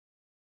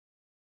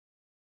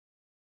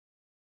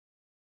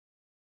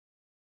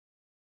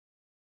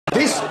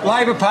This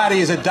Labor Party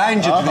is a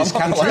danger to this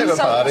country. Labor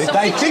Party.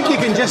 They think you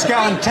can just go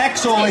and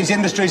tax all these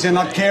industries and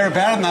not care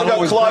about them. They'll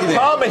always be there.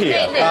 Palmer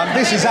here.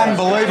 This is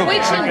unbelievable.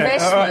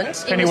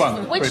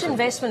 Which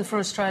investment for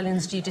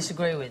Australians do you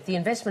disagree with? The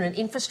investment in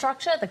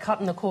infrastructure, the cut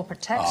in the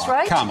corporate tax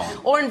rate? Come on.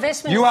 Or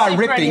investment You in are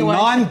ripping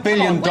 $9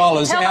 billion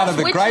out of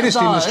the greatest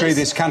industry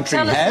this country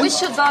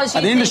has,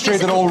 an industry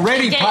that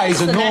already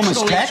pays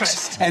enormous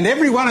tax, and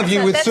every one of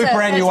you with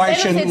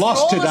superannuation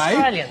lost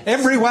today.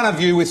 Every one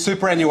of you with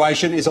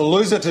superannuation is a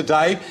loser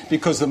today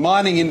because the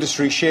mining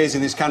industry shares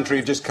in this country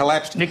have just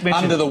collapsed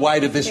under the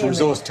weight of this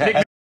resource tax.